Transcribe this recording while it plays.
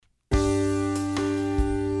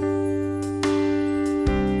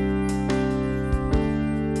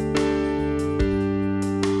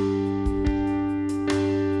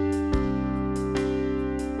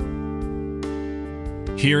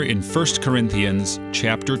Here in 1 Corinthians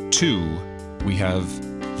chapter 2, we have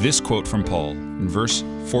this quote from Paul in verse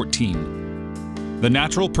 14. "The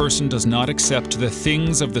natural person does not accept the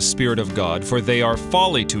things of the Spirit of God, for they are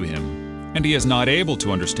folly to him, and he is not able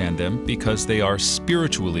to understand them because they are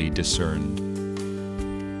spiritually discerned."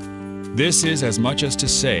 This is as much as to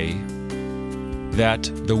say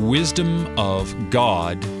that the wisdom of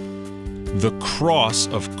God, the cross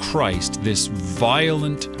of Christ, this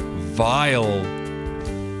violent, vile,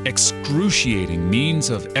 excruciating means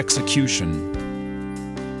of execution,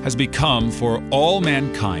 has become for all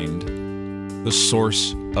mankind the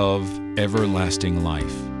source of everlasting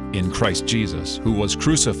life in Christ Jesus, who was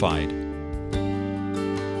crucified.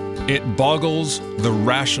 It boggles the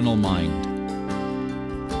rational mind,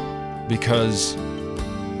 because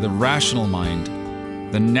the rational mind,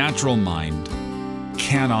 the natural mind,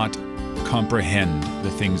 cannot comprehend the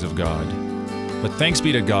things of God. But thanks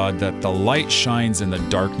be to God that the light shines in the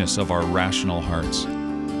darkness of our rational hearts.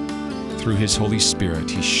 Through His Holy Spirit,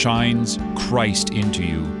 He shines Christ into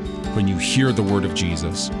you when you hear the word of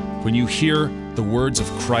Jesus. When you hear the words of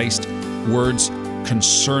Christ, words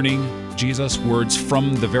concerning Jesus, words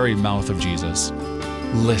from the very mouth of Jesus,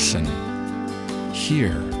 listen,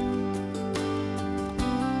 hear,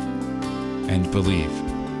 and believe.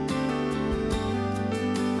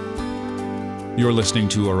 You're listening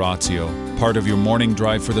to Oratio, part of your morning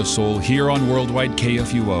drive for the soul here on Worldwide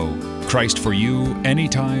KFUO. Christ for you,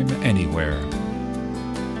 anytime, anywhere.